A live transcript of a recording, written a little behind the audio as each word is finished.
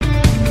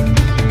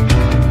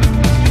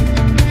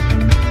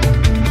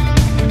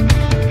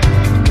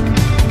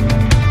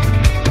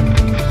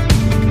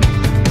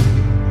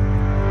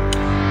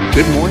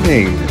Good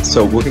morning.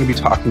 So we're going to be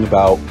talking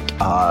about,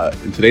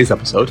 in today's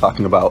episode,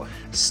 talking about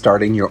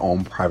starting your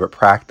own private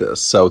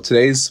practice. So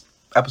today's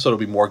episode will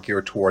be more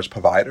geared towards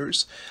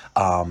providers.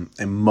 And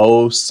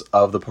most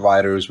of the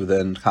providers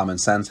within Common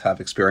Sense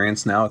have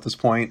experience now at this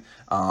point,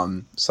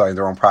 starting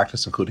their own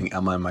practice, including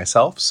Emma and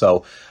myself.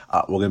 So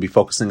we're going to be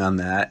focusing on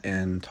that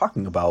and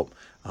talking about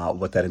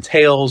what that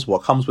entails,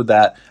 what comes with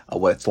that,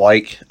 what it's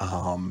like,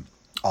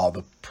 all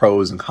the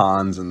pros and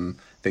cons and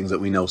things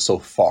that we know so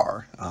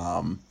far.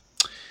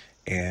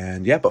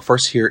 But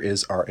first here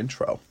is our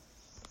intro.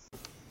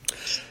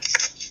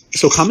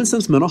 So Common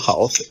Sense Mental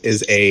Health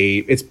is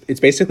it's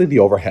basically the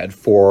overhead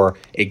for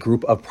a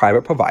group of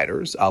private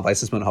providers,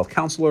 licensed mental health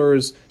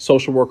counselors,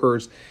 social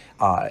workers,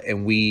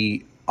 and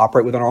we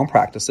operate within our own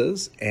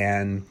practices,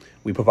 and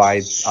we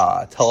provide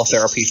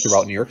teletherapy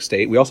throughout New York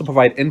State. We also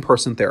provide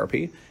in-person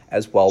therapy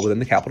as well within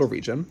the Capital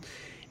Region.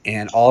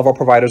 And all of our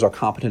providers are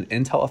competent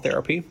in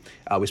teletherapy.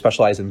 We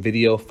specialize in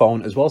video,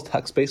 phone, as well as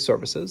text-based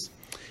services.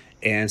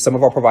 And some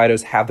of our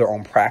providers have their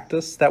own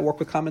practice that work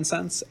with Common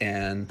Sense.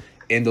 And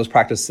in those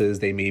practices,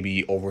 they may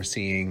be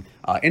overseeing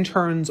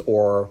interns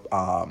or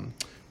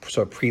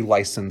sort of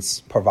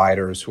pre-licensed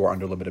providers who are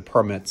under limited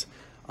permits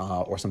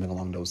or something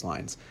along those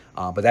lines.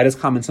 But that is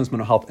Common Sense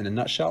Mental Health in a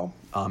nutshell.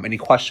 Any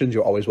questions,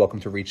 you're always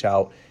welcome to reach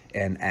out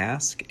and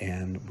ask,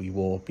 and we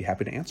will be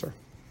happy to answer.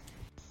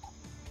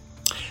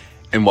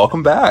 And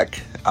welcome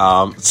back.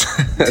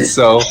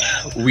 So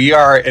we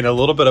are in a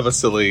little bit of a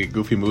silly,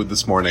 goofy mood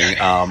this morning.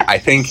 I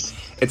think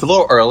it's a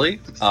little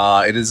early.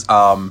 It is,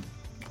 well,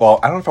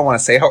 I don't know if I want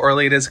to say how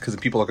early it is because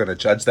people are going to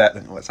judge that.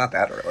 Well, it's not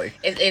that early.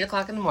 It's 8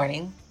 o'clock in the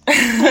morning.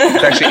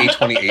 It's actually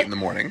 8:28 in the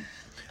morning.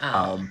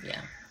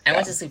 Yeah. I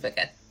went to sleep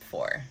at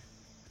 4.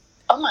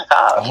 Oh my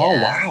God. Oh,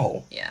 Yeah.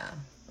 wow. Yeah.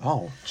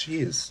 Oh,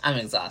 jeez. I'm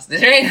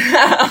exhausted right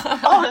now.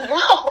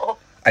 Oh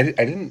I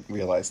didn't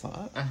realize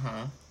that.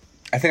 Uh-huh.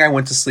 I think I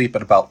went to sleep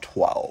at about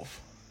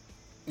 12.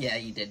 Yeah,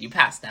 you did. You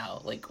passed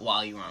out,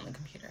 while you were on the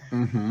computer.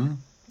 Mm-hmm.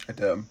 I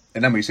did.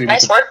 And then we no.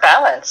 Nice work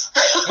balance.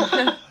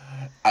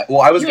 I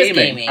was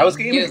gaming. I was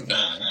gaming. He was gaming.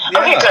 Yeah.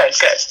 Okay, good.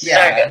 Yeah.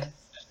 Very good.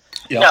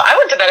 Yeah. No, I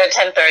went to bed at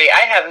 10:30.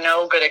 I have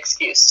no good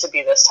excuse to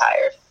be this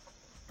tired.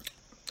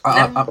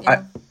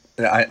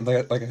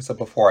 Like I said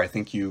before, I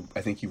think you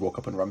woke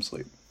up in REM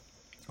sleep.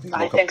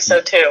 I think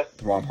so too.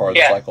 The wrong part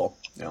of the cycle.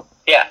 Yeah.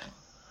 Yeah.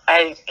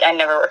 I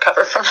never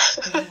recover from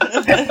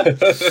it. Yeah,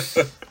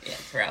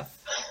 it's rough.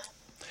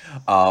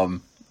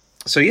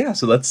 So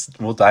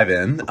we'll dive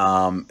in,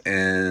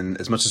 and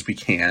as much as we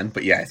can,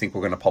 but yeah, I think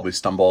we're going to probably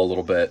stumble a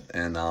little bit,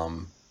 and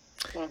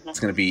it's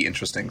going to be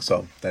interesting.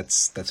 So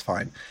that's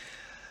fine.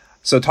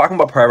 So talking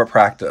about private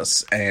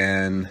practice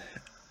and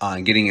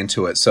getting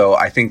into it. So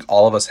I think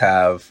all of us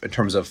have, in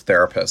terms of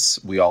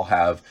therapists, we all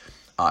have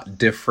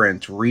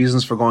different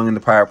reasons for going into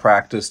private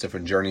practice,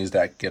 different journeys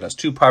that get us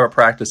to private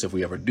practice, if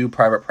we ever do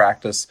private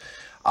practice.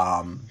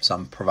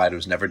 Some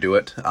providers never do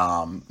it,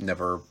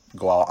 never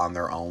go out on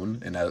their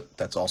own, and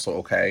that's also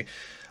okay.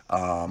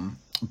 So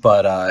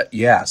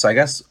I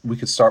guess we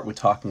could start with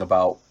talking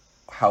about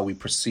how we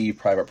perceive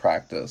private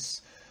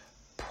practice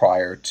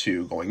prior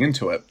to going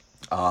into it.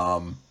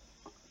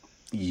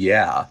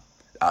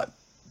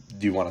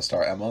 Do you want to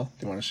start, Emma?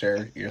 Do you want to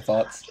share your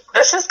thoughts?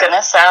 This is going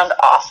to sound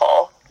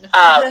awful.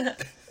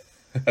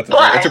 That's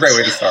a great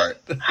way to start.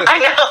 I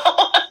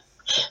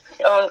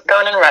know.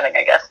 Going and running,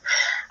 I guess.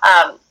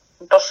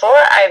 Before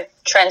I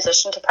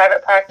transitioned to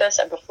private practice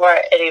and before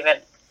it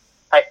even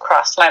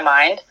crossed my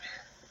mind,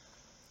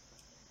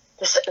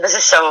 this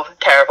is so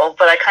terrible,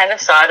 but I kind of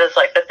saw it as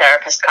the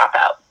therapist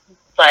cop-out.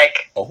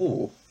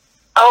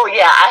 Oh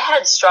yeah, I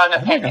had strong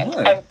opinions.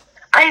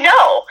 I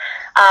know.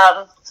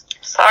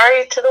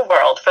 Sorry to the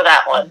world for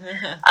that one.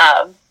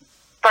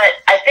 But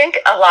I think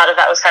a lot of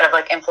that was kind of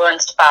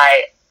influenced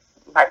by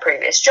my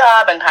previous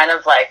job, and kind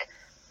of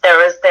there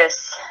was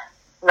this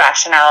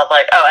rationale of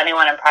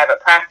anyone in private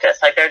practice,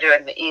 they're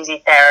doing the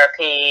easy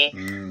therapy.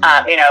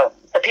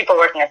 The people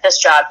working at this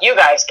job, you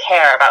guys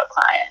care about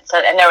clients,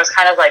 and there was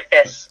kind of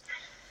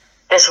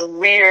this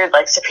weird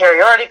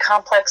superiority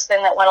complex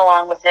thing that went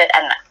along with it.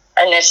 And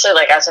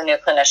initially, as a new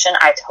clinician,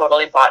 I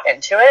totally bought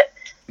into it.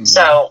 Mm-hmm.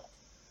 So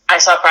I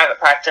saw private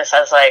practice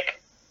as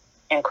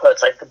in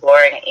quotes the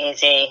boring,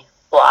 easy,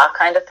 blah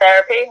kind of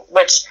therapy,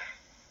 which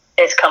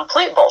is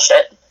complete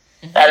bullshit.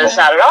 That is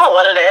not at all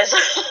what it is.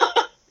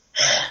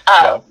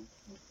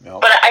 No.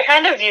 But I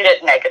kind of viewed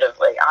it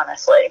negatively,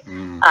 honestly.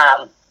 And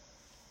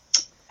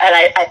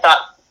I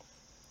thought,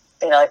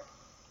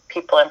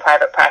 people in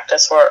private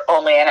practice were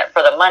only in it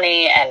for the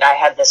money, and I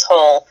had this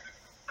whole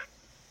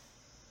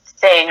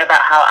thing about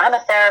how I'm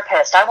a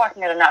therapist, I'm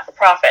working at a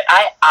not-for-profit.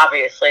 I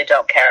obviously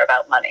don't care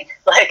about money,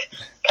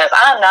 because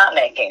I'm not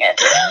making it.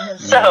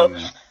 So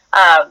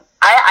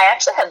I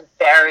actually had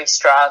very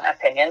strong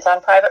opinions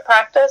on private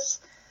practice.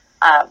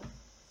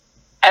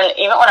 And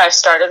even when I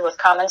started with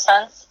Common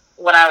Sense,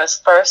 when I was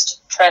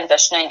first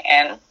transitioning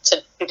in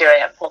to be doing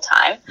it full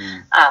time,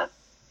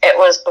 it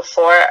was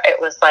before it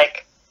was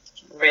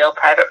real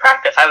private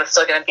practice. I was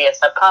still going to be a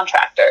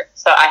subcontractor.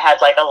 So I had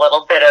a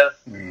little bit of,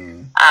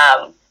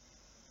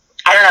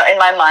 I I don't know, in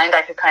my mind,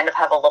 I could kind of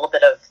have a little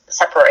bit of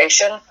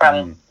separation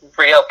from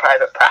real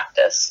private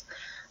practice.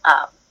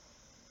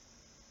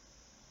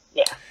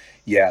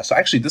 Yeah, so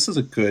actually this is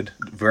a good,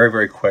 very,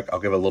 very quick, I'll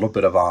give a little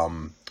bit of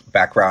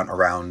background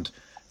around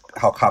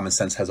how Common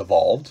Sense has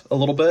evolved a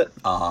little bit,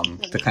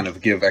 to kind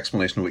of give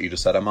explanation to what you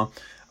just said, Emma.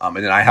 And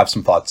then I have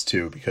some thoughts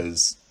too,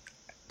 because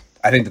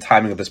I think the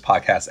timing of this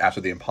podcast after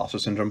the Imposter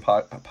Syndrome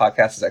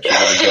podcast is actually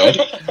really good.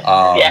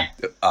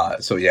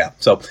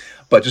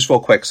 But just real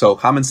quick, so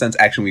Common Sense,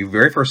 actually, when we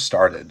very first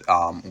started,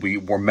 we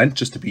were meant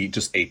just to be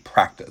just a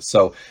practice.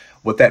 So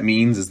what that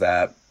means is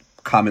that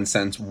Common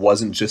Sense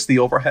wasn't just the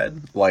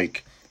overhead,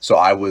 like, so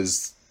I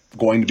was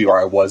going to be, or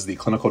I was the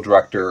clinical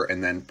director,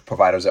 and then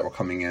providers that were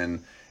coming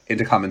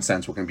into Common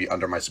Sense were going to be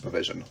under my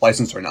supervision,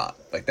 licensed or not.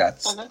 Like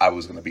that's, I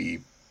was going to be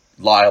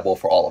liable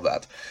for all of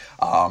that.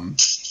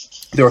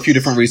 There were a few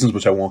different reasons,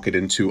 which I won't get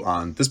into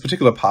on this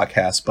particular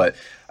podcast, but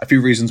a few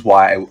reasons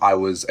why I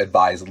was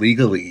advised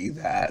legally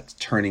that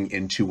turning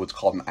into what's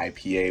called an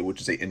IPA,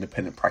 which is an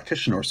Independent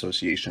Practitioner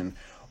Association,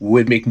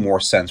 would make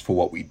more sense for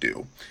what we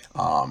do.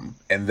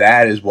 And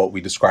that is what we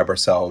describe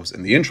ourselves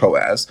in the intro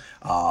as,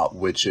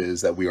 which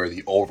is that we are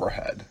the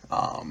overhead.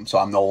 So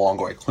I'm no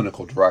longer a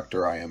clinical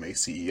director, I am a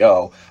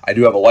CEO. I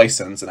do have a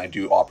license, and I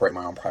do operate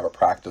my own private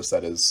practice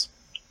that is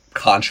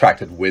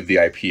contracted with the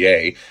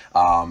IPA,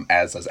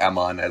 as does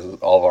Emma and as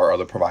all of our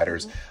other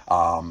providers.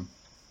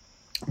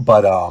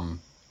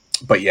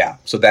 But yeah,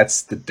 so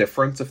that's the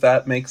difference, if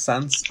that makes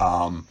sense.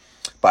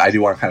 But I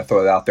do want to kind of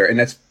throw that out there, and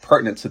that's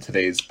pertinent to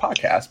today's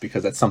podcast,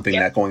 because that's something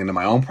that going into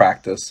my own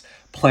practice,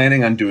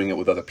 planning on doing it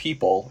with other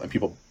people and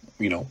people,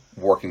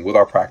 working with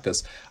our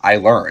practice, I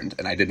learned,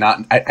 and I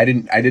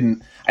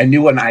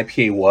knew what an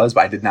IPA was,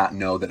 but I did not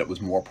know that it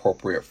was more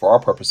appropriate for our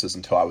purposes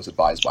until I was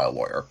advised by a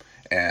lawyer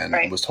and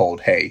was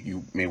told, hey,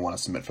 you may want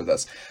to submit for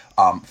this.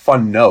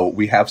 Fun note,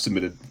 we have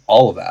submitted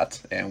all of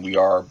that, and we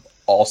are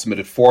all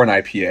submitted for an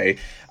IPA.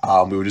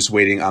 We were just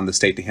waiting on the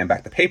state to hand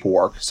back the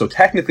paperwork. So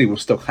technically, we're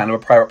still kind of a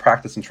private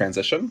practice in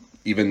transition,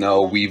 even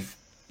though we've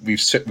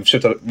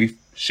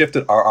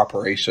shifted our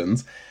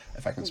operations,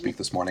 if I can speak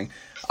this morning,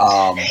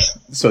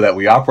 so that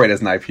we operate as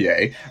an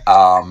IPA.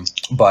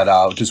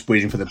 But just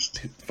waiting for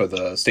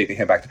the state to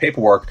hand back the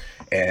paperwork,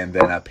 and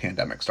then a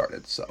pandemic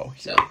started. So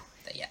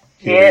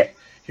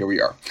here we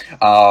are.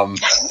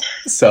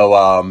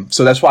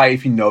 So that's why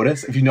if you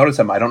notice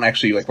them, I don't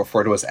actually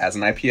refer to us as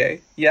an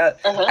IPA yet.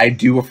 I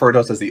do refer to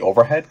us as the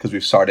overhead because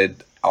we've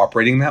started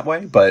operating that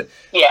way. But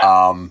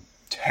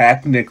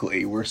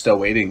technically, we're still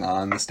waiting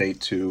on the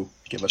state to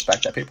give us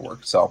back that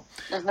paperwork. So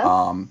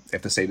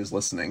if the state is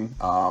listening,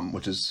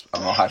 which is, I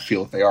don't know how I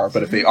feel if they are,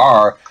 but if they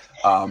are,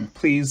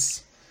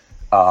 please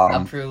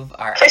approve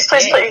our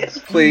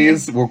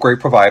please. We're great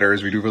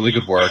providers, we do really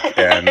good work,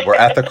 and we're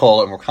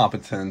ethical, and we're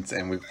competent,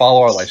 and we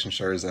follow our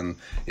licensures, and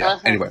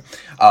anyway,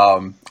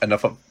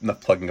 enough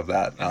plugging of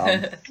that.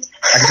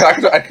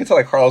 I could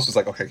tell Carlos was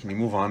like, okay, can you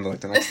move on to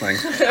the next thing?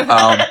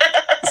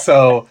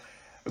 So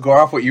go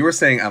off what you were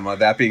saying, Emma.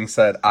 That being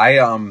said, I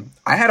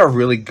had a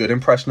really good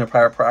impression of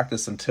private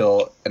practice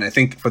until, and I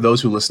think for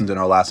those who listened in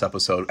our last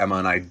episode, Emma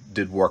and I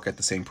did work at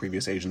the same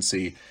previous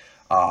agency.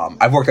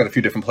 I've worked at a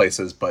few different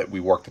places, but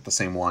we worked at the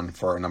same one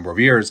for a number of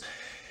years.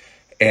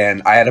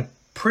 And I had a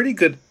pretty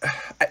good,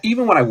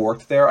 even when I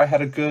worked there, I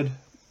had a good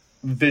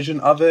vision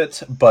of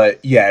it.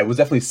 But yeah, it was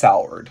definitely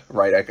soured,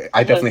 right?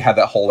 I definitely had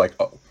that whole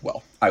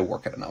I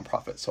work at a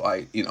nonprofit, so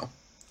I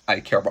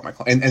care about my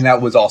client. And that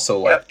was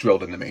also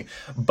drilled into me.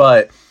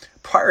 But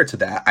prior to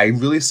that, I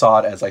really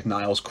saw it as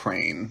Niles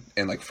Crane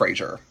and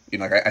Frasier.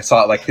 I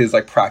saw it his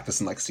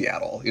practice in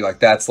Seattle.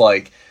 That's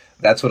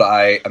what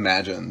I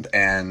imagined.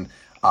 And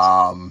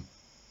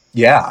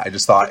I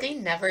just thought they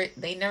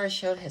never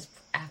showed his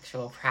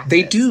actual practice.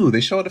 They do. They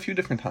show it a few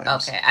different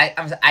times. Okay,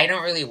 I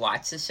don't really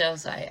watch the show,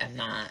 so I'm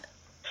not.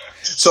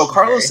 So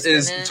Carlos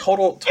is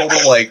total.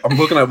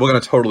 We're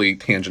gonna totally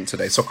tangent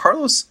today. So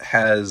Carlos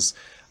has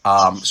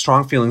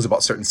strong feelings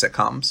about certain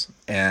sitcoms,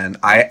 and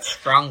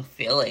strong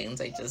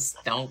feelings. I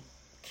just don't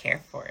care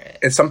for it.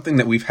 It's something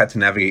that we've had to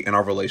navigate in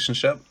our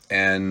relationship,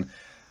 and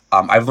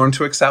I've learned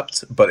to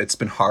accept, but it's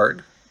been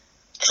hard.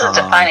 It's a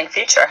defining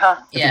feature, huh?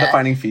 It's a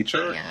defining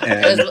feature. Yeah.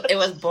 And it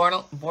was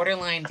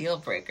borderline deal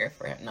breaker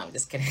for him. No, I'm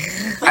just kidding.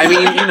 I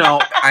mean,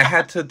 I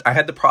had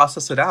to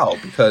process it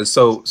out because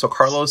so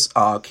Carlos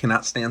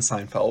cannot stand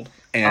Seinfeld,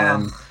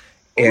 and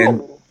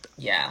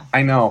yeah,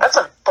 I know that's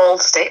a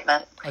bold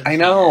statement. I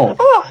know.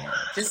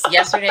 Just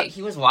yesterday,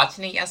 he was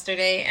watching it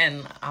yesterday,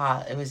 and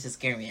it was just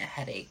giving me a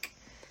headache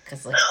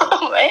because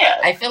oh man,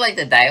 I feel like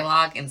the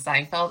dialogue in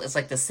Seinfeld is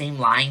the same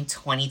line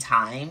 20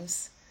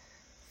 times.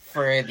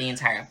 For the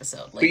entire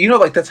episode.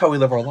 But that's how we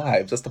live our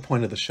lives. That's the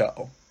point of the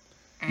show.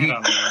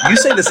 You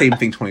say the same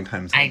thing 20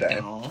 times a day. I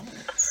know.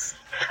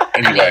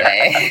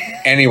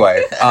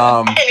 Anyway.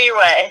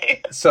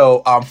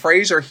 So,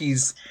 Frasier,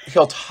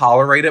 he'll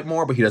tolerate it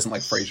more, but he doesn't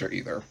like Frasier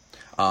either.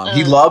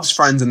 He loves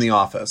Friends in the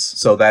Office,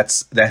 so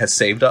that has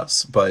saved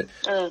us, but,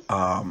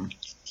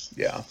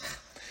 yeah.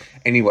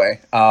 Anyway,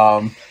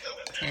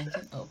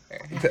 Tangent over.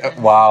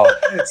 Wow.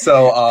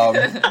 So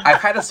I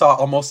kind of saw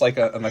almost like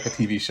a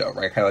TV show,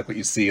 right? Kind of like what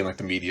you see in like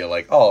the media,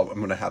 like, oh, I'm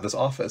going to have this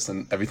office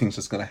and everything's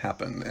just going to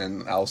happen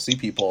and I'll see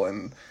people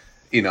and,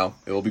 you know,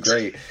 it will be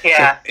great.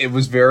 Yeah. So it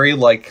was very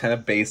like kind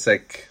of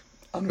basic,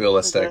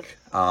 unrealistic.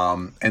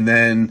 And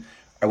then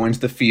I went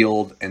to the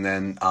field and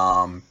then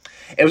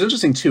it was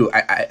interesting too.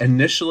 I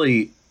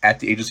initially at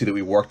the agency that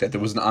we worked at,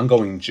 there was an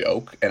ongoing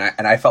joke and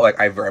I felt like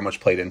I very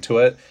much played into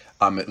it,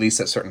 at least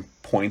at certain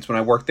points when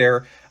I worked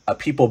there.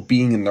 People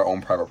being in their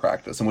own private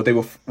practice, and what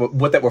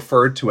that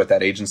referred to at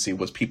that agency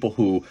was people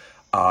who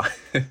I'm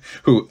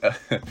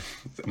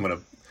gonna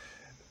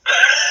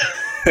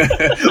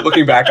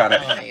looking back on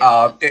it,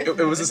 it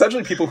was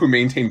essentially people who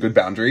maintained good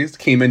boundaries,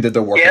 came in, did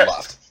their work, and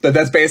left.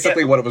 That's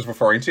basically what it was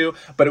referring to.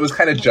 But it was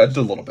kind of judged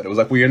a little bit. It was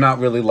like, well, you're not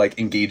really like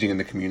engaging in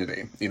the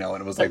community, you know.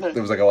 And it was like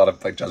there was like a lot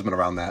of like judgment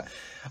around that.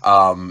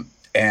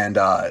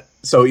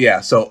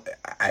 So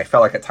I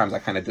felt like at times I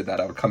kind of did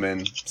that. I would come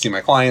in, see my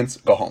clients,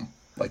 go home.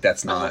 Like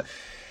that's not.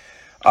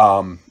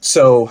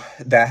 So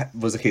that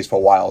was the case for a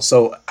while.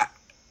 So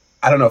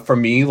I don't know. For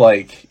me,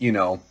 like, you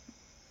know,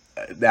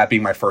 that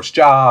being my first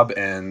job,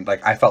 and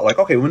like I felt like,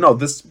 okay, well, no,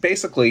 this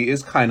basically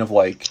is kind of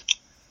like,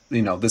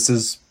 you know, this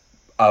is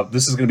going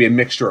to be a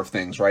mixture of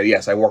things, right?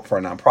 Yes, I work for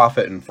a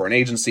nonprofit and for an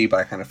agency, but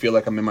I kind of feel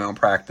like I'm in my own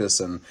practice,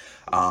 and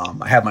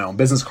I have my own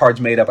business cards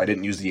made up. I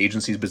didn't use the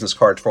agency's business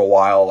cards for a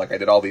while. Like I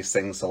did all these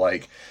things to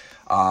like,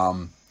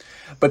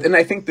 but then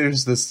I think there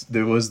was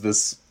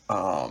this.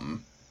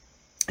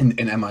 And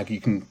Emma,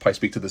 you can probably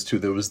speak to this too.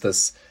 There was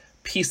this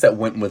piece that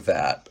went with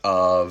that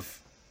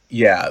of,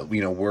 yeah, you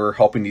know, we're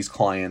helping these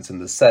clients in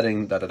this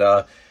setting,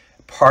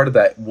 Part of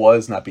that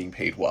was not being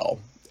paid well.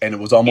 And it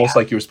was almost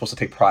like you were supposed to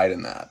take pride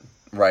in that,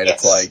 right?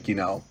 Yes. It's like, you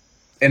know,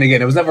 and again,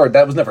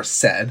 that was never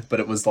said,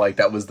 but it was like,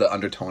 that was the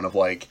undertone of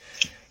like,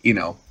 you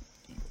know,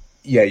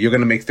 yeah, you're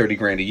going to make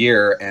 $30,000 a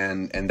year.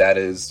 And that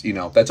is, you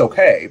know, that's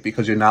okay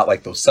because you're not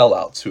like those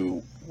sellouts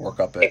who work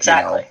up at, you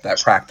know, that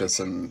practice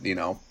and, you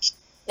know,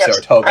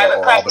 Saratoga private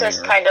or practice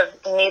Albany kind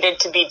of needed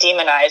to be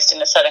demonized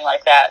in a setting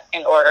like that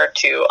in order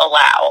to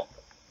allow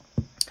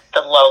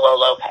the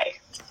low pay.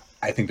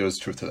 I think there's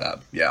truth to that.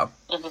 Yeah.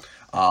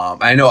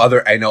 I know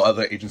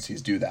other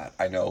agencies do that.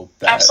 I know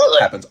that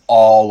happens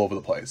all over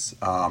the place.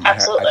 I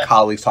have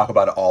colleagues talk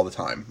about it all the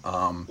time.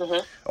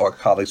 Or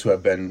colleagues who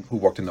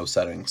worked in those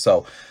settings.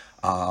 So,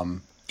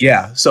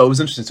 yeah. So it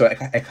was interesting. So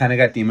it kind of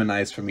got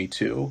demonized for me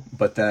too.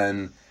 But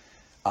then,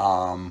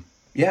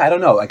 yeah, I don't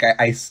know. Like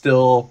I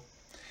still.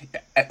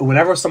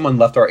 Whenever someone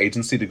left our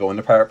agency to go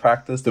into private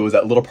practice, there was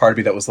that little part of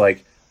me that was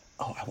like,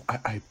 "Oh,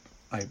 I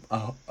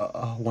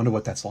wonder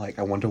what that's like.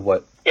 I wonder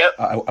what.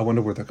 I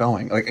wonder where they're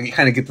going." Like, and you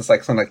kind of get this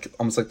like some like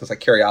almost like this like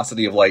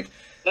curiosity of like,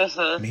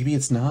 maybe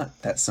it's not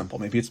that simple.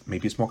 Maybe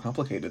it's more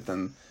complicated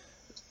than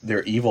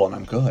they're evil and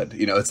I'm good.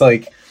 You know, it's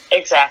like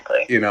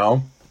exactly. You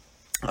know,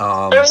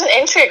 there was an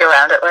intrigue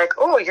around it, like,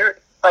 oh, you're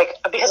like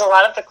because a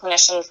lot of the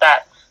clinicians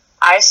that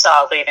I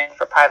saw leaving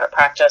for private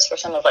practice were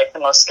some of like the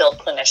most skilled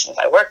clinicians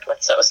I worked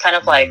with. So it was kind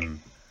of like,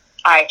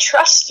 I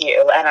trust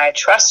you and I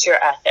trust your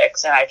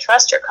ethics and I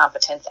trust your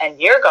competence and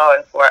you're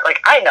going for it. Like,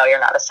 I know you're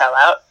not a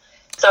sellout.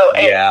 So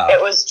it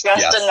was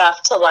just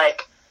enough to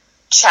like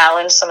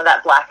challenge some of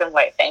that black and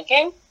white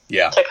thinking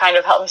to kind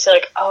of help me say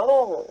like,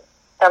 oh,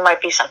 there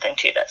might be something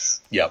to this.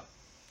 Yep.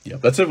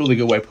 That's a really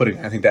good way of putting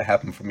it. I think that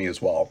happened for me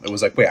as well. It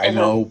was like, wait, I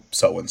know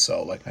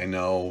so-and-so. Like, I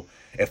know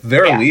if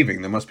they're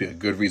leaving, there must be a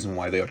good reason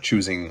why they are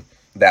choosing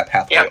that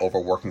pathway over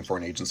working for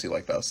an agency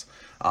like this.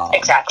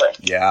 Exactly.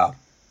 Yeah.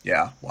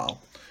 Wow.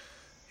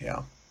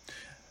 Yeah.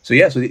 So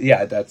that's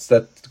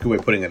a good way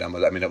of putting it,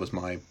 Emma. I mean, that was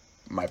my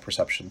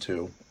perception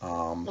too.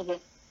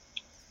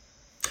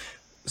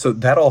 So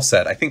that all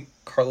said, I think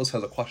Carlos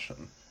has a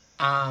question.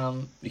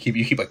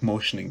 You keep like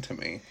motioning to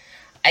me.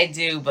 I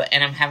do,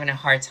 and I'm having a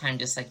hard time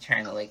just like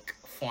trying to like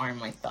form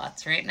my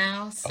thoughts right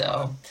now.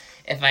 So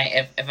if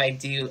I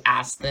do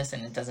ask this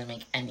and it doesn't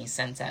make any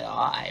sense at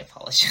all, I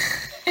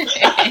apologize.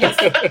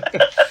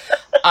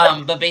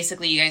 But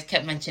basically, you guys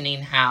kept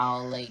mentioning how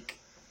like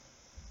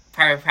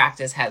private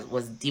practice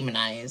was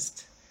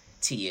demonized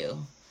to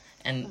you,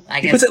 and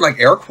I guess puts it like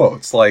air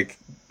quotes, like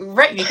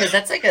right, because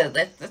that's like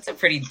that's a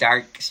pretty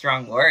dark,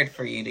 strong word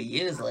for you to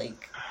use.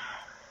 Like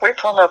we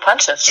pull no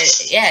punches.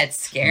 It's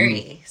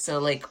scary. So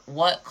like,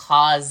 what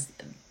caused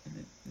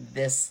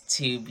this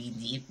to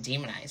be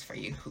demonized for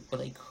you?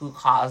 Who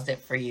caused it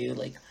for you?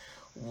 Like,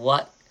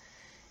 what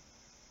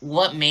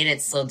made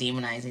it so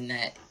demonizing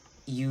that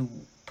you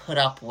put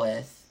up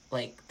with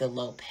like the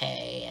low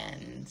pay,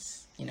 and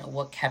you know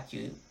what kept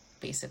you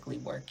basically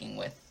working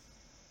with,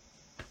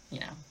 you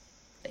know,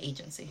 the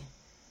agency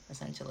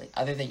essentially,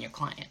 other than your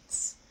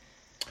clients?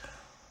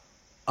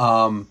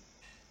 I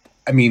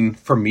mean,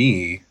 for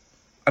me,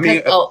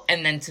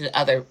 and then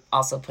to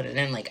also put it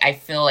in, like, I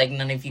feel like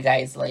none of you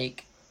guys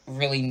like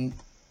really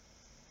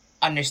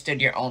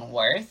understood your own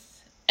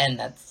worth, and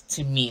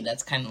to me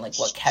that's kind of like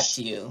what kept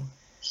you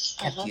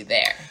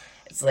there.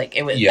 It's like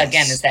it was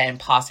again, it's that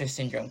imposter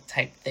syndrome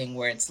type thing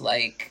where it's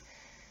like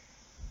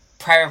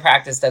private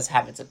practice does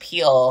have its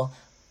appeal,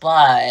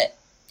 but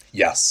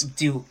Yes.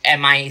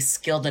 Am I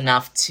skilled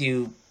enough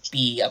to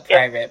be a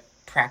private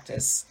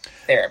practice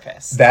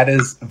therapist? That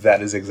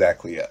is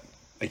exactly it.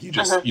 Like you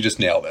just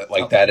nailed it.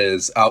 Like that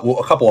is well,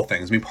 a couple of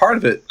things. I mean, part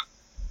of it,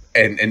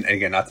 and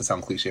again, not to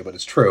sound cliche, but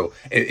it's true.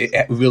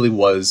 It really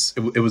was.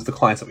 It was the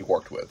clients that we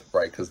worked with,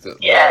 right? Because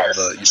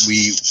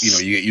we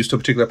you get used to a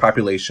particular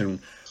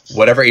population,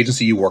 whatever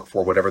agency you work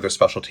for, whatever their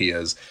specialty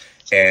is,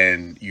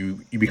 and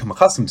you become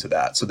accustomed to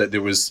that. So that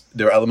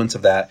there are elements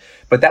of that,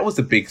 but that was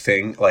the big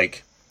thing.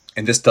 Like,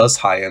 and this does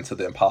tie into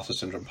the imposter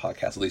syndrome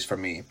podcast, at least for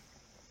me.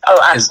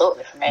 Oh,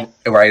 absolutely, for me.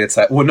 Right? It's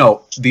like, well,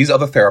 no, these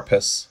other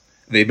therapists,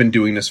 they've been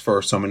doing this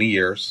for so many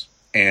years,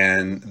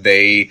 and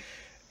they,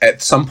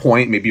 at some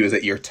point, maybe it was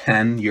at year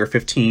 10, year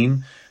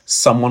 15,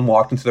 someone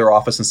walked into their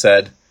office and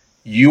said,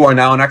 "You are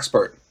now an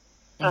expert."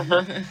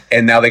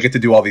 And now they get to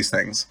do all these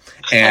things.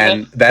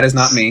 And that is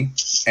not me.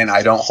 And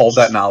I don't hold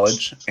that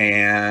knowledge.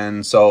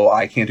 And so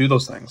I can't do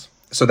those things.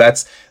 So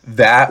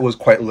that was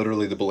quite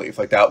literally the belief.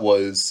 Like that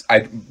was,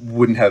 I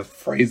wouldn't have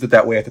phrased it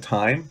that way at the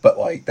time, but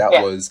like that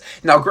was,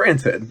 now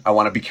granted, I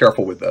want to be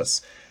careful with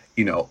this.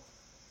 You know,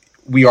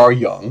 we are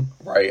young,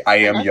 right? I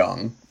am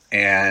young.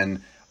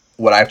 And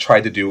what I've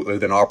tried to do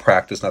within our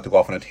practice, not to go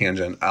off on a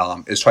tangent,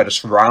 is try to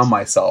surround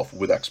myself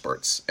with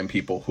experts and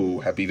people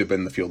who have either been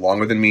in the field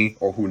longer than me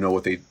or who know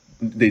what they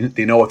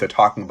know what they're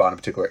talking about in a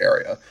particular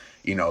area.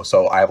 You know,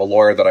 so I have a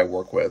lawyer that I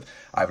work with.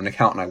 I have an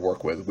accountant I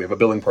work with. We have a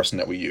billing person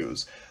that we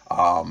use.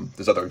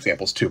 There's other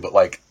examples too, but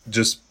like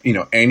just, you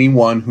know,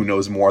 anyone who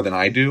knows more than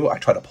I do, I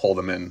try to pull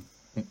them in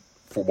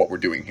for what we're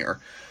doing here.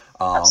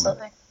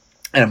 Absolutely.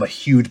 And I'm a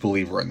huge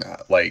believer in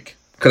that, like,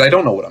 because I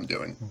don't know what I'm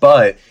doing,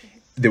 but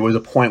there was a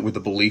point where the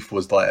belief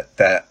was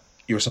that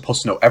you're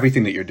supposed to know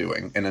everything that you're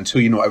doing. And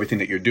until you know everything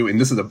that you're doing,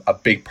 this is a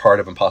big part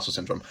of imposter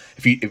syndrome.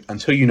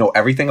 Until you know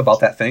everything about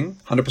that thing,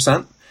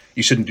 100%,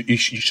 you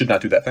should not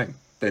do that thing.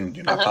 Then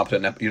you're not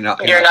competent. You're not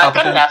competent.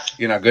 Good enough.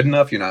 You're not good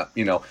enough. You're not,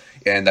 you know,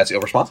 and that's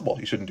irresponsible.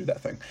 You shouldn't do that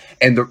thing.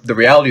 And the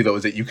reality though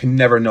is that you can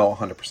never know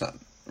 100%,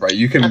 right?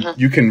 You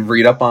can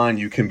read up on,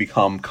 you can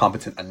become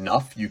competent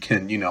enough. You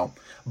can, you know,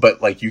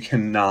 but like you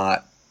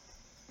cannot,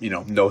 you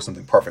know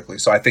something perfectly.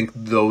 So I think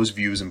those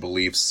views and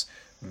beliefs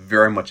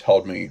very much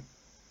held me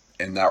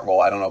in that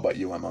role. I don't know about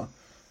you, Emma,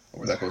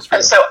 where that goes for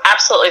you. So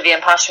absolutely, the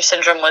imposter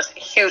syndrome was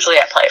hugely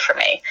at play for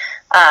me.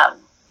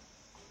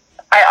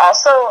 I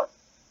also,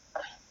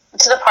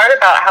 to the part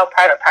about how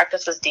private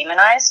practice was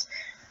demonized,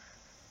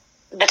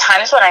 the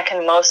times when I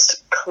can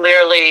most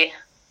clearly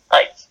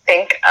like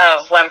think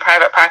of when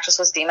private practice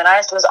was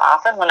demonized was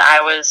often when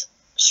I was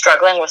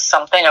struggling with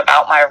something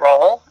about my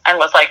role and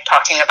was like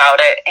talking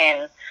about it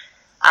in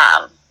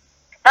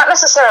not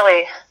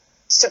necessarily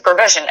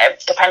supervision.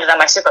 It depended on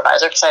my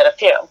supervisor because I had a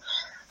few.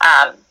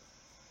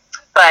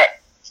 But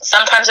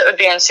sometimes it would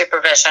be in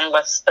supervision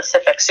with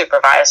specific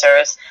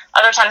supervisors.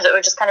 Other times it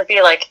would just kind of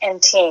be like in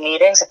team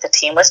meetings if the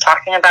team was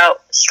talking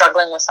about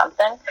struggling with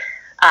something.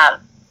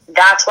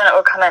 That's when it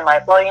would come in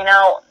like, well, you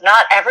know,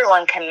 not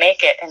everyone can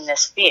make it in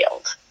this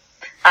field.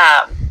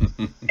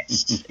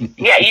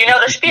 Yeah, you know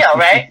the spiel,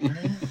 right?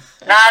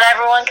 Not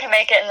everyone can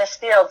make it in this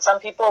field. Some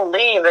people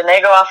leave and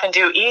they go off and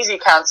do easy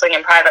counseling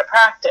in private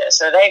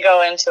practice, or they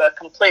go into a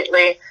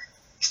completely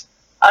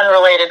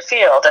unrelated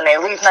field and they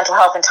leave mental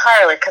health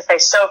entirely because they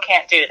so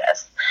can't do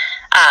this.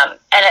 And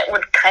it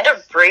would kind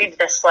of breed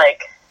this,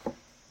 like,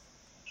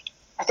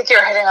 I think you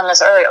were hitting on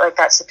this earlier, like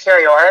that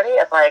superiority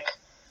of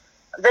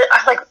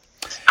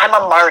I'm a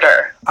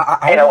martyr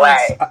in a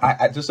way.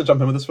 I just to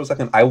jump in with this for a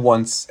second,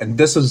 and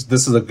this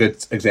is a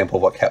good example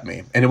of what kept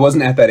me. And it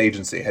wasn't at that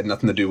agency. It had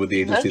nothing to do with the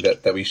agency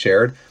that we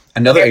shared.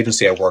 Another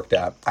agency I worked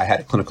at, I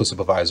had a clinical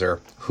supervisor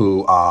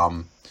who,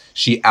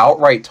 she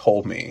outright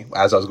told me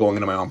as I was going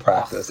into my own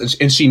practice,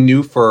 and she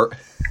knew for,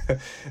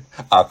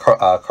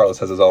 Carlos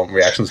has his own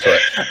reactions to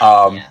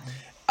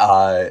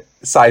it.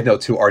 Side note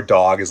too, our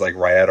dog is like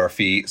right at our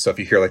feet, so if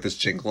you hear like this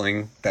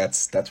jingling,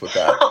 that's what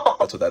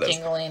that is.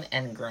 Jingling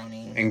and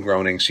groaning. And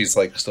groaning. She's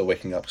like still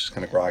waking up. She's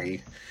kind of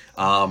groggy.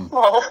 But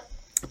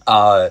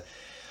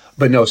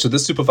no. So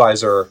this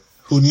supervisor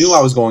who knew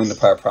I was going into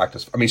private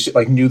practice. I mean, she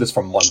like knew this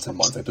for months and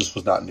months. Like this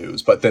was not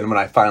news. But then when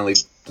I finally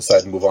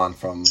decided to move on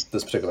from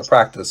this particular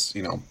practice,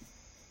 you know,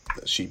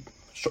 she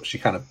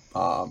kind of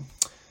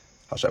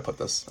how should I put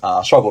this?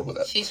 Struggled with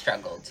it. She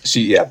struggled.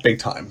 Big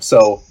time.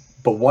 So.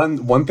 But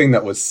one thing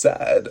that was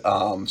said,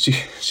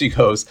 she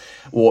goes,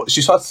 well,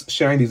 she starts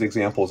sharing these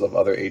examples of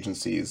other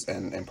agencies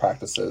and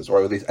practices,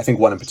 or at least I think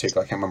one in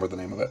particular, I can't remember the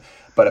name of it,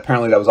 but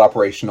apparently that was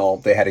operational.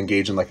 They had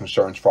engaged in like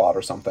insurance fraud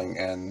or something,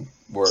 and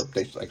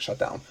they like shut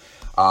down.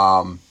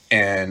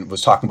 And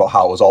was talking about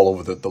how it was all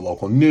over the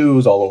local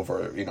news, all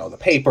over, you know, the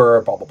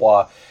paper, blah, blah,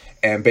 blah.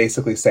 And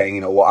basically saying,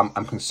 you know, well,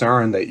 I'm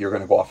concerned that you're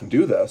going to go off and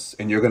do this,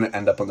 and you're going to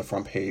end up on the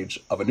front page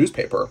of a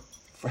newspaper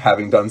for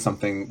having done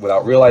something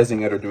without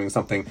realizing it or doing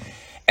something.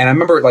 And I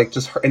remember like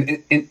just her,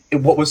 and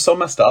what was so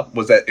messed up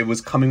was that it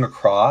was coming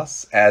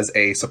across as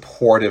a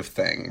supportive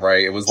thing,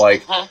 right? It was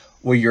like,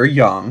 well, you're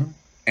young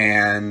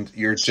and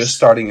you're just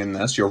starting in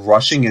this, you're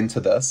rushing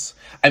into this.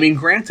 I mean,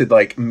 granted,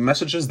 like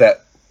messages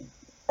that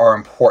are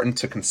important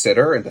to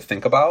consider and to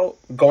think about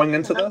going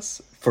into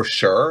this, for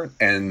sure.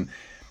 And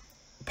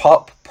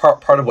part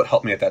of what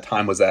helped me at that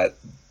time was that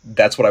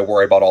that's what I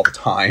worry about all the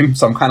time.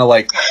 So I'm kind of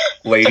like,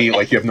 lady,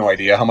 like, you have no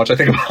idea how much I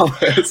think about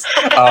this,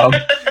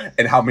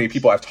 and how many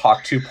people I've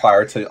talked to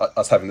prior to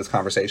us having this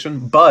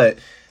conversation. But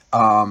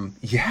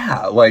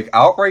yeah, like,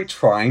 outright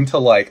trying to,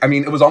 like, I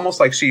mean, it was almost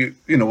like she,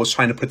 you know, was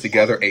trying to put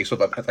together a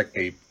sort of like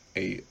a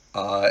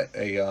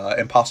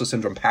imposter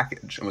syndrome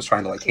package, and was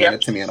trying to, like, hand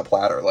it to me on a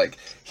platter, like,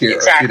 here,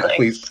 you know,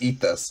 please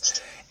eat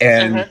this.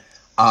 And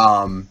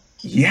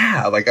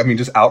yeah, like, I mean,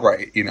 just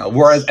outright, you know.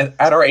 Whereas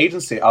at our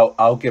agency,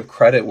 I'll give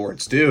credit where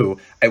it's due.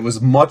 It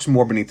was much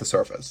more beneath the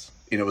surface.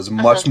 You know, it was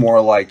much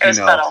more like, you know,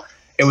 subtle.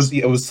 It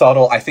was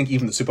subtle. I think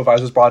even the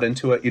supervisors bought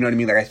into it. You know what I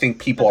mean? Like, I think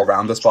people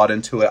around us bought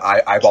into it.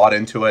 I bought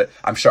into it.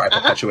 I'm sure I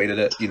perpetuated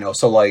it. You know,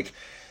 so, like,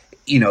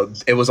 you know,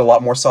 it was a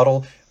lot more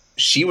subtle.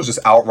 She was just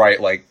outright,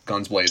 like,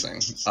 guns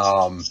blazing.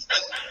 So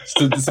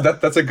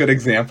that's a good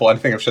example. I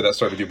think I've shared that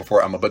story with you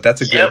before, Emma. But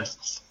that's a good,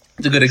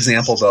 it's a good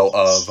example, though,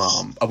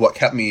 of what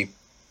kept me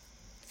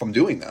from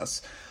doing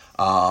this.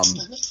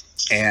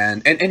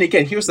 And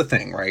again, here's the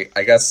thing, right?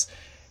 I guess,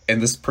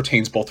 and this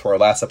pertains both to our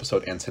last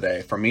episode and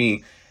today. For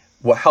me,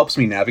 what helps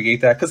me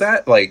navigate that, because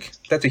that, like,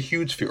 that's a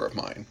huge fear of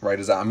mine, right?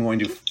 Is that I'm going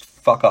to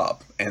fuck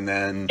up, and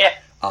then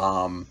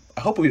I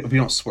hope we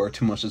don't swear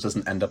too much. This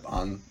doesn't end up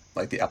on,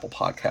 like, the Apple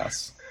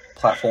Podcasts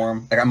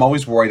platform. Like, I'm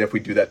always worried if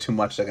we do that too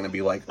much, they're going to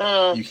be like,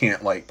 you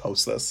can't, like,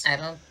 post this. I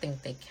don't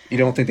think they can. You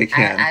don't think they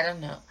can? I don't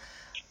know.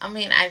 I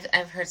mean,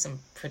 I've heard some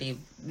pretty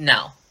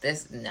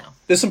There's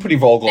some pretty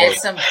vulgar.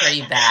 There's some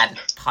pretty bad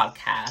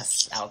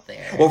podcasts out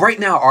there. Well, right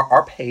now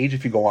our page,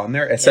 if you go on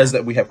there, it says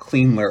that we have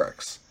clean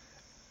lyrics,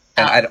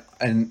 and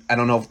I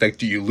don't know if, like,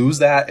 do you lose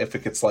that if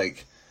it gets,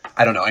 like,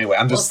 I don't know. Anyway,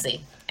 we'll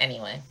see.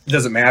 Anyway, it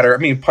doesn't matter. I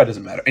mean, it probably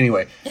doesn't matter.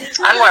 Anyway,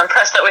 I'm more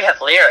impressed that we have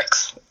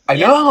lyrics. I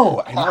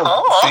know.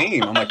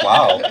 Same. I'm like,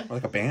 wow, we're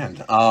like a band.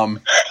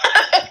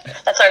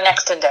 That's our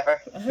next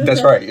endeavor.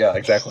 That's right. Yeah,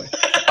 exactly.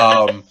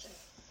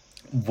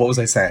 What was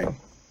I saying?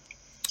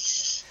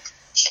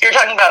 You're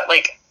talking about,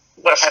 like,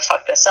 what if I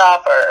fuck this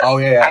up, or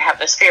I have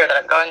this fear that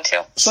I'm going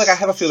to. So, like, I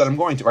have a fear that I'm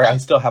going to, right? I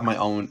still have my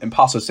own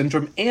imposter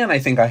syndrome, and I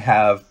think I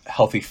have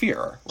healthy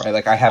fear, right?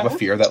 Like, I have a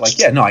fear that, like,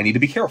 I need to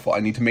be careful. I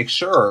need to make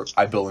sure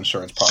I bill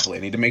insurance properly.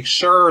 I need to make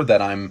sure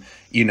that I'm,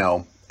 you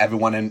know,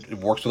 everyone who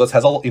works with us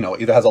has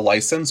either has a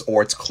license,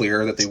 or it's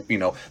clear that they, you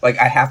know, like,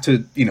 I have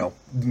to, you know,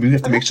 we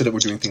have to make sure that we're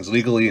doing things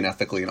legally and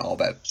ethically and all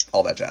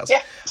that jazz.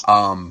 Yeah.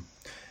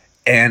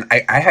 And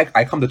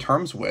I come to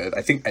terms with,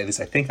 I think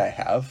I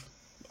have.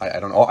 I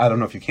don't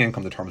know if you can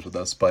come to terms with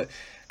this, but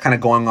kind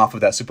of going off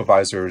of that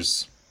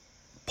supervisor's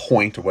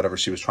point or whatever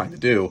she was trying to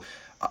do,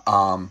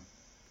 am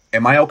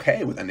I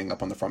okay with ending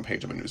up on the front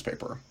page of a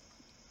newspaper?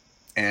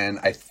 And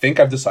I think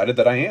I've decided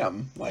that I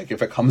am. Like,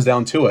 if it comes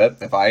down to it,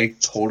 if I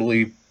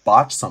totally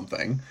botch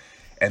something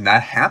and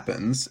that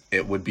happens,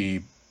 it would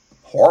be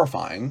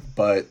horrifying,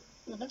 but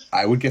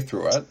I would get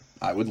through it.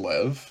 I would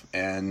live,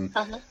 and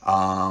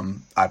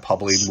I'd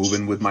probably move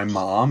in with my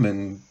mom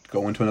and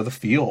go into another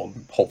field,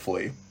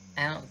 hopefully.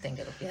 I don't think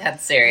it'll be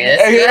that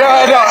serious.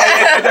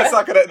 That's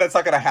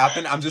not gonna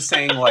happen. I'm just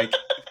saying, like,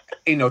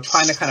 you know,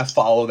 trying to kind of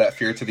follow that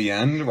fear to the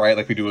end, right?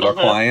 Like we do with our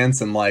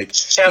clients, and like,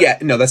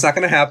 that's not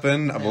gonna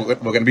happen. We're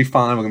gonna be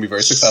fine. We're gonna be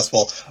very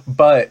successful.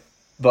 But,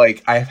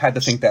 like, I've had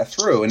to think that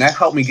through, and that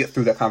helped me get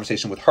through that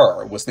conversation with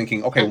her. Was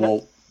thinking, okay,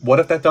 well, what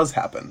if that does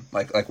happen?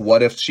 Like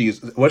what if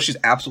she's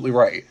absolutely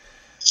right?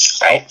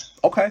 Right.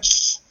 Oh, okay.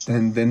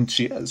 Then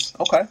she is.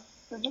 Okay.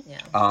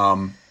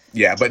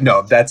 Yeah. But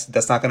no,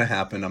 that's not gonna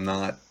happen. I'm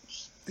not.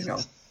 You know,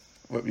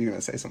 what were you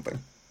gonna say? Something?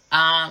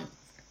 I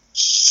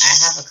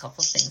have a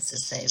couple things to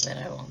say, but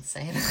I won't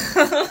say them.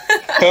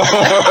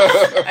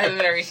 I have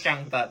very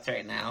strong thoughts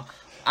right now.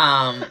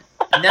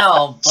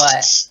 No,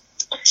 but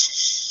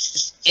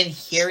in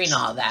hearing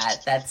all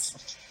that,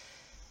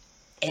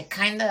 it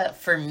kind of,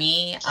 for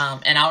me,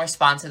 and I'll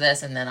respond to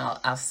this, and then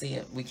I'll see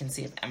if we can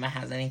see if Emma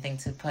has anything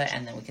to put,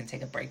 and then we can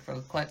take a break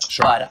real quick.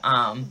 Sure. But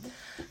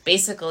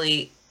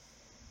basically,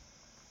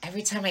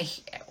 every time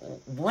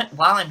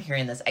while I'm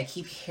hearing this, I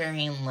keep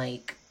hearing,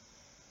 like,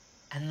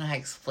 I don't know how to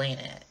explain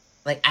it.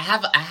 Like, I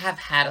have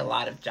had a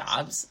lot of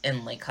jobs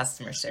in, like,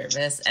 customer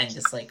service and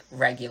just, like,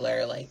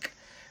 regular, like,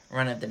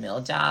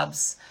 run-of-the-mill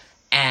jobs.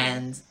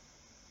 And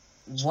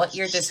what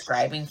you're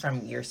describing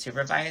from your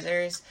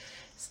supervisors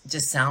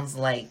just sounds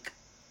like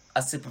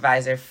a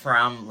supervisor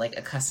from, like,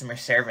 a customer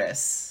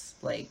service,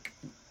 like,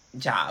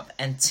 job.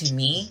 And to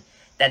me,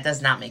 that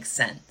does not make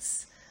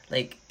sense.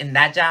 Like, in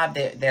that job,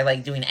 they're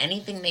like doing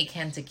anything they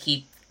can to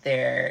keep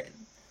their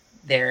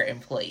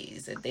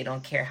employees. They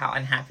don't care how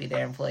unhappy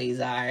their employees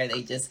are.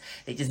 They just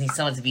need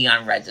someone to be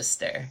on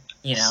register,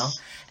 you know?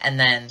 And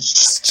then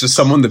just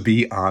someone to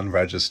be on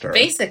register.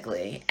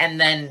 Basically. And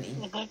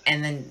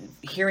then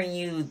hearing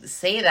you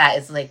say that,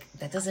 it's like,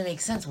 that doesn't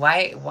make sense.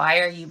 Why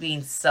are you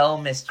being so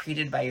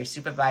mistreated by your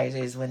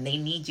supervisors when they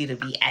need you to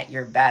be at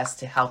your best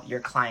to help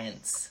your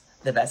clients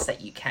the best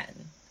that you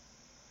can?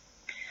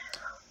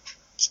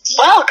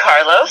 Well,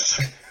 Carlos,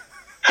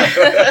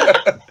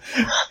 I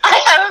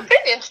have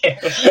Ryan's here.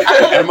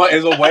 Emma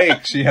is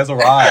awake. She has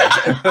arrived.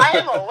 I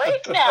am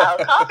awake now.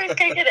 Coffee's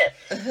kicking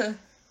in.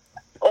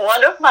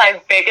 One of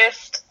my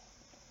biggest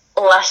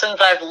lessons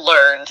I've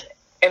learned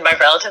in my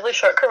relatively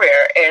short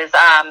career is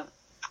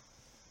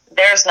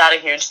there's not a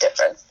huge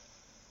difference.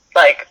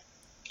 Like,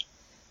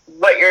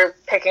 what you're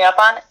picking up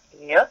on,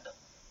 yep.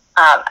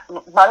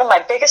 One of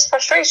my biggest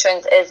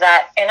frustrations is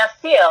that in a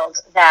field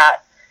that,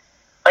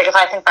 like if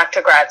I think back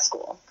to grad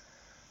school,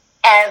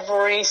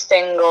 every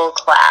single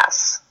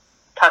class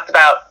talked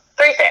about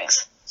three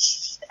things.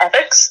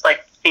 Ethics,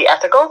 like be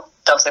ethical,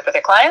 don't sleep with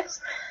your clients.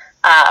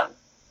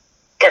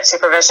 Get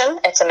supervision,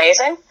 it's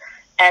amazing.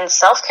 And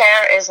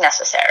self-care is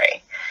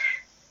necessary.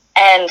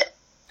 And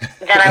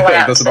then I went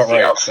out into the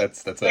field. Right.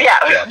 That's it. Yeah.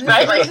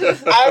 Right? Like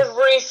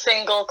every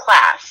single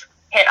class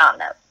hit on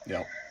them.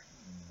 Yeah.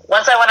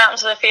 Once I went out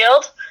into the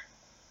field,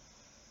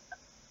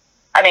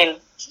 I mean,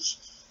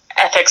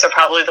 ethics are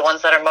probably the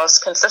ones that are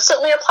most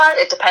consistently applied.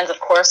 It depends, of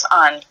course,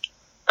 on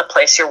the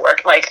place you're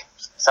working. Like,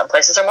 some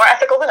places are more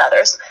ethical than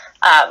others.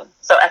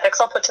 So ethics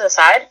I'll put to the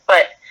side,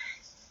 but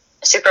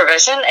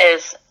supervision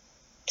is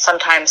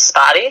sometimes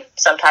spotty.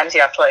 Sometimes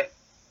you have to, like,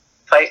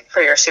 fight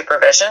for your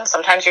supervision.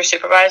 Sometimes your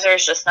supervisor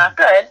is just not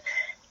good.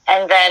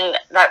 And then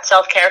that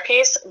self-care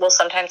piece will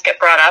sometimes get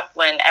brought up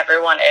when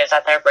everyone is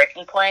at their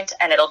breaking point,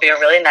 and it'll be a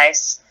really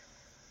nice,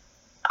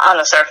 on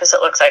the surface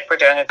it looks like we're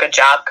doing a good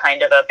job,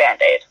 kind of a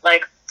Band-Aid.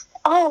 Like,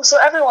 oh, so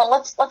everyone,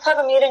 let's have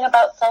a meeting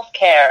about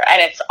self-care.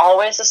 And it's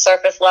always a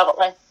surface level,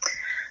 like,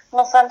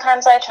 well,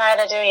 sometimes I try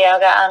to do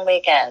yoga on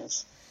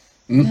weekends.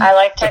 I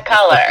like to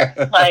color.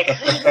 Like,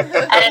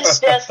 and it's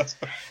just,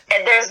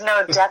 and there's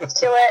no depth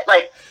to it.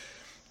 Like,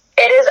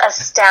 it is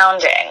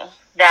astounding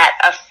that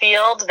a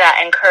field that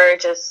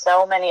encourages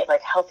so many,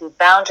 like, healthy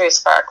boundaries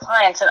for our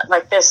clients and,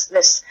 like,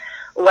 this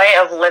way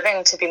of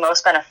living to be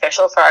most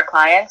beneficial for our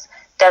clients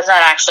does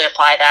not actually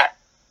apply that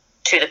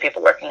to the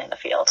people working in the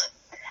field.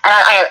 And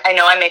I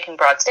know I'm making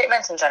broad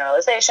statements and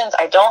generalizations.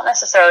 I don't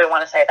necessarily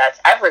want to say that's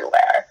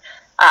everywhere.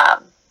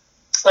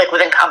 Like,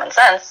 within common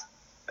sense,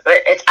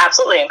 it's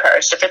absolutely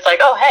encouraged. If it's like,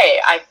 oh, hey,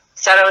 I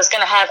said I was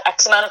going to have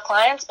X amount of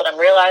clients, but I'm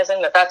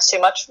realizing that that's too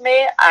much for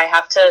me, I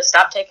have to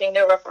stop taking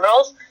new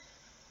referrals.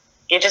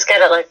 You just get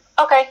it like,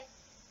 okay,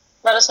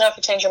 let us know if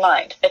you change your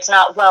mind. It's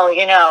not, well,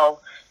 you know,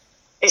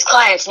 these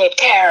clients need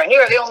care and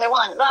you're the only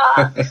one.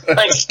 Ah.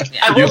 Like,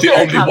 you're the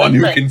only one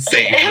who can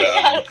save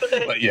them.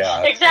 But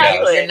yeah,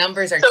 exactly. Your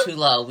numbers are too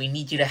low. We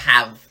need you to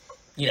have,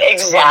 you know,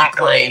 exactly.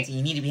 20 clients.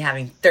 You need to be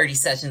having 30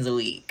 sessions a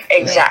week.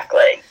 Exactly.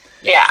 Right?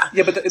 Yeah.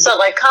 So,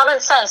 like,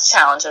 common sense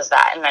challenges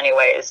that in many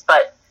ways,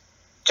 but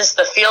just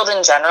the field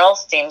in general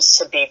seems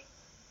to be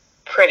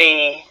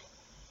pretty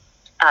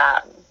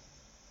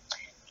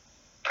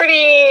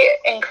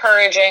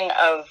encouraging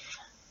of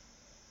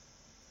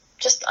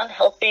just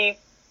unhealthy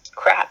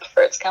crap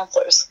for its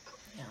counselors.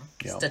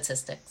 Yeah.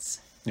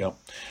 Statistics. Yeah.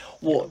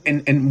 Well,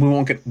 and we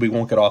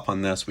won't get off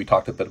on this. We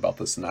talked a bit about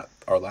this in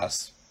our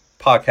last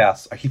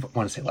podcast. I keep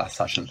wanting to say last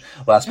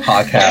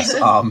podcast.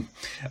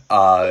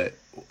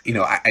 You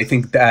know, I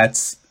think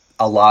that's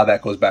a lot of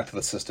that goes back to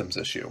the systems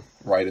issue,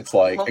 right? It's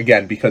like,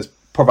 again, because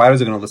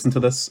providers are going to listen to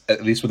this,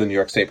 at least within New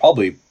York State,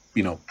 probably,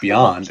 you know,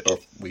 beyond, or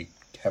if we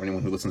have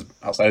anyone who listens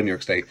outside of New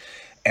York State.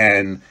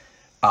 And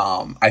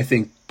I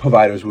think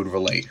providers would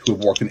relate who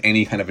have worked in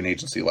any kind of an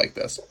agency like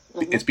this.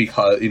 It's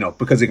because, you know,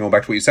 because they go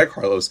back to what you said,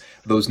 Carlos,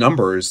 those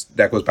numbers,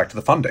 that goes back to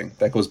the funding.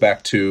 That goes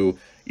back to,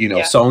 you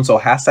know, so-and-so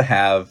has to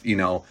have, you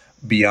know,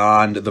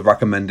 beyond the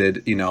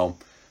recommended, you know,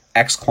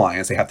 X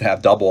clients, they have to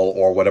have double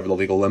or whatever the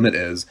legal limit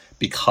is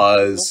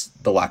because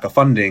the lack of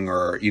funding,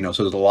 or, you know,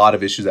 so there's a lot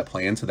of issues that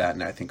play into that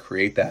and I think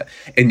create that.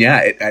 And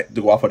yeah,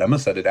 to go off what Emma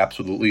said, it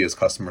absolutely is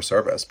customer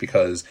service,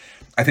 because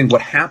I think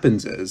what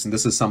happens is, and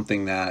this is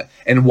something that,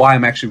 and why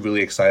I'm actually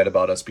really excited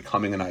about us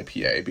becoming an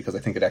IPA, because I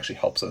think it actually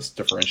helps us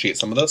differentiate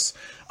some of this,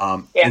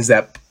 is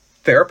that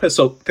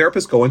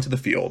therapists go into the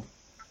field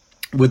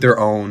with their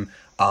own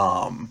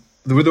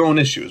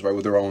issues, right?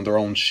 With their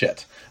own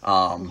shit.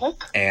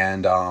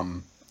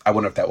 I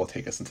wonder if that will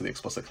take us into the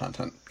explicit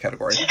content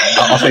category.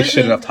 I'll say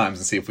shit enough times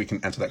and see if we can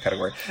enter that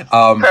category.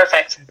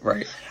 Perfect.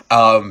 Right.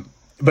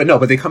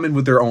 But they come in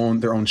with their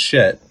own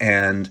shit,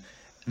 and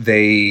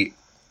I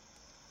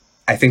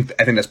think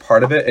that's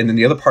part of it. And then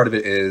the other part of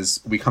it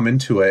is we come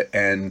into it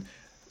and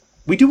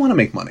we do want to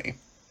make money.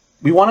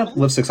 We want to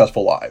live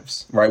successful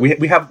lives, right?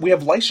 We have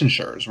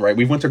licensures, right?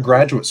 We went to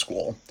graduate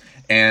school,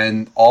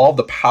 and all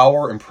the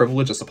power and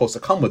privilege that's supposed to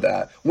come with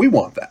that. We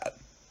want that.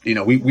 You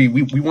know, we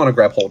want to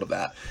grab hold of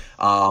that.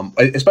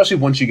 Especially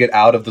once you get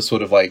out of the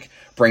sort of like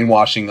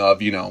brainwashing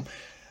of, you know,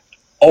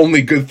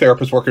 only good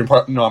therapists work in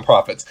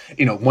nonprofits.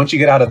 You know, once you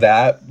get out of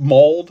that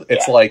mold,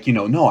 it's like, you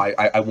know, no,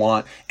 I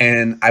want,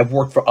 and I've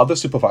worked for other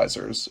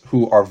supervisors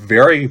who are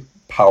very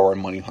power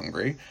and money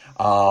hungry.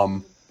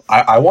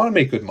 I want to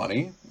make good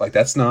money. Like,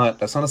 that's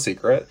not a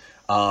secret.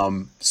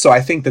 So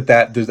I think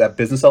that there's that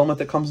business element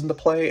that comes into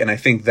play. And I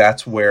think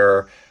that's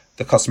where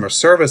the customer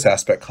service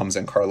aspect comes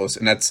in, Carlos.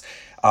 And that's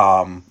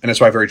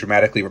why I very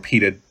dramatically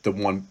repeated the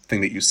one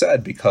thing that you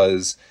said,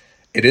 because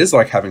it is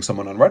like having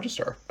someone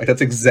unregister. Like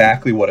that's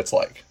exactly what it's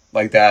like.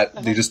 Like that,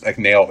 they just like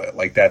nailed it.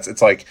 Like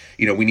it's like,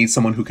 you know, we need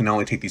someone who can not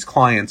only take these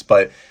clients,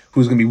 but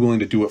who's going to be willing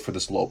to do it for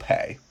this low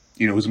pay.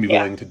 You know, who's going to be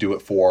willing to do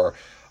it for,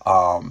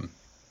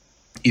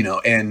 you know,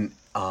 and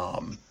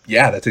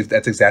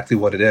that's exactly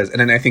what it is. And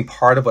then I think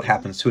part of what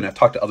happens too, and I've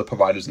talked to other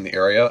providers in the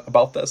area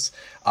about this,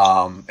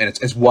 and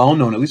it's well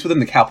known, at least within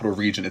the capital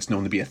region, it's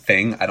known to be a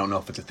thing. I don't know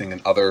if it's a thing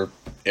in other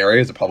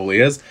areas. It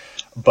probably is,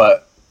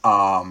 but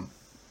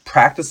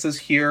practices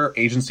here,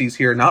 agencies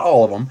here, not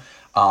all of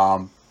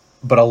them,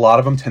 but a lot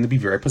of them tend to be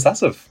very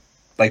possessive.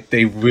 Like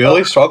they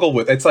really struggle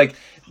with, it's like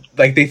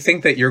they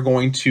think that you're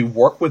going to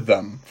work with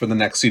them for the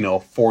next,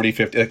 40,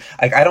 50,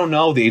 like I don't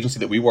know the agency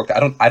that we worked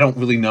at. I don't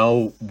really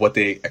know what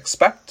they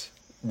expect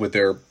with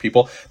their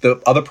people.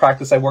 The other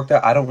practice I worked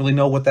at, I don't really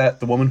know what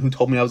the woman who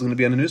told me I was going to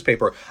be on the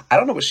newspaper, I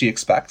don't know what she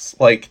expects.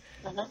 Like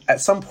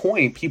at some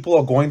point, people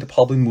are going to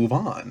probably move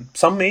on.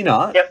 Some may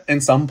not,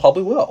 and some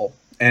probably will.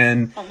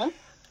 And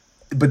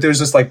but there's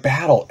this like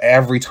battle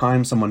every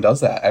time someone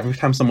does that. Every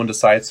time someone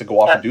decides to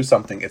go off and do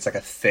something, it's like a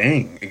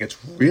thing. It gets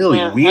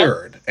really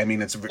weird. I mean,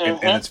 it's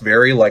and it's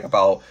very like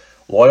about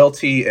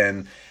loyalty.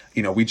 And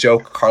we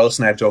joke. Carlos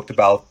and I have joked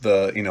about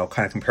the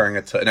kind of comparing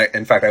it to. And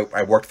in fact,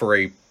 I worked for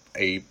a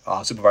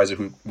supervisor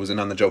who was in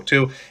on the joke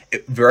too.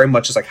 It very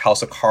much is like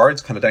House of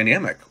Cards kind of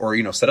dynamic, or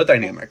set of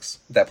dynamics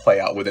that play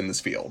out within this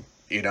field.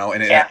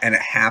 And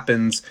it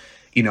happens.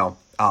 It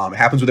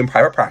happens within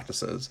private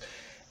practices.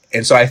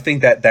 And so I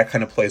think that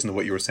kind of plays into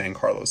what you were saying,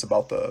 Carlos,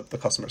 about the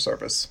customer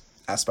service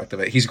aspect of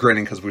it. He's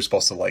grinning because we're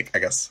supposed to, like, I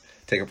guess,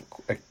 take a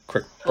quick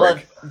break. Well,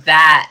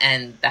 that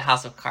and the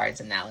House of Cards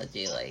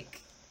analogy,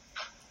 like,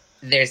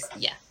 there's,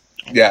 Yeah,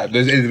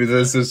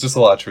 there's just a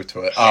lot of truth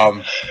to it.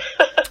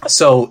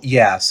 So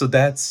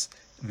that's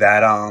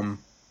that,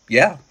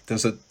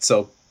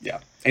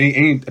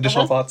 Any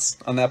additional thoughts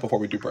on that before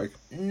we do break?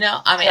 No,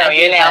 I mean,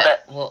 you nailed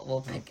it.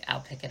 I'll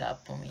pick it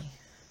up when we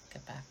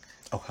get back.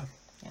 Okay.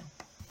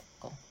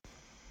 Cool.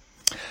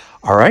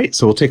 All right,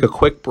 so we'll take a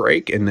quick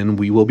break and then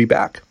we will be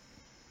back.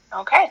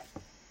 Okay.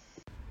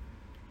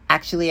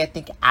 Actually, I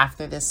think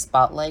after this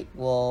spotlight,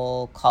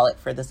 we'll call it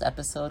for this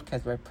episode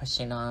because we're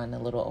pushing on a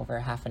little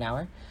over half an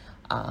hour.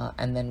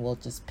 And then we'll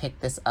just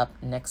pick this up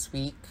next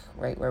week,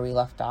 right where we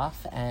left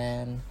off.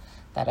 And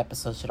that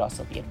episode should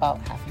also be about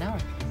half an hour.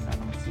 So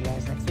I'll see you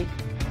guys next week.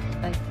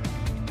 Bye.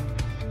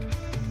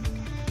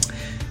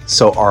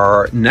 So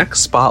our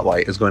next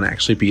spotlight is going to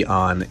actually be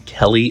on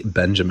Kelly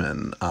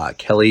Benjamin.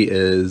 Kelly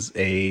is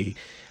a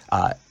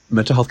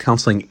mental health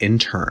counseling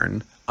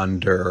intern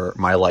under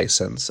my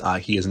license.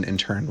 He is an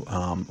intern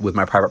with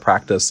my private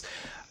practice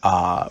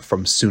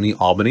from SUNY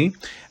Albany,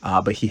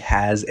 but he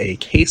has a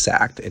CASE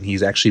Act, and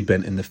he's actually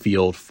been in the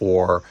field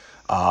for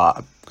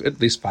at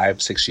least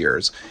 5-6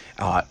 years.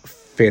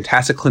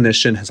 Fantastic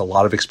clinician, has a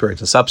lot of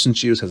experience in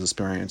substance use, has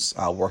experience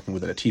working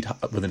within a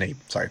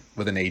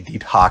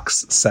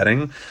detox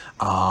setting,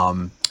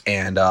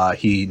 and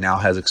he now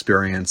has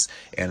experience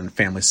in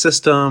family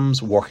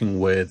systems, working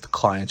with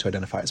clients who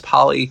identify as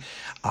poly,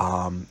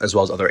 as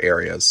well as other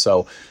areas.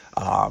 So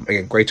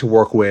again, great to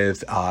work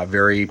with,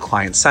 very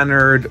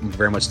client-centered,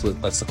 very much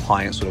lets the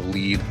client sort of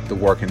lead the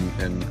work and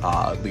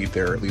lead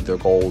their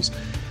goals,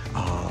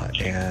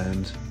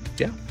 and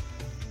yeah.